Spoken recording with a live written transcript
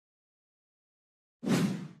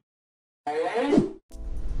My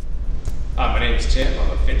name is Tim. I'm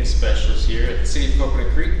a fitness specialist here at the city of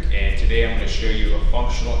Coconutcreek, and today I'm going to show you a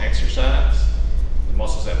functional exercise. The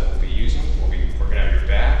muscles that we'll be using, we'll be working out your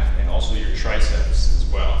back and also your triceps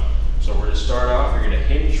as well. So we're going to start off, you're going to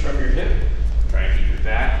hinge from your hip, try and keep your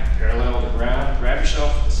back parallel to the ground. Grab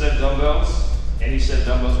yourself a set of dumbbells, any set of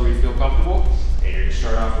dumbbells where you feel comfortable, and you're going to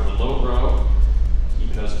start off with a low row,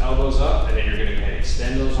 keeping those elbows up, and then you're going to go ahead and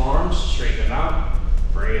extend those arms, straighten them out,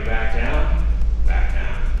 bring it back down, back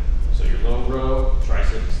down. So your low row,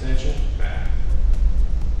 tricep extension, back.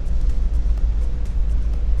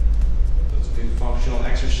 That's a good functional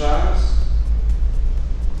exercise.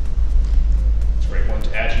 It's a great one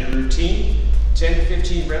to add to your routine. 10 to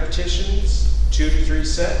 15 repetitions, 2 to 3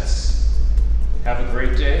 sets. Have a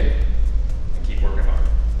great day.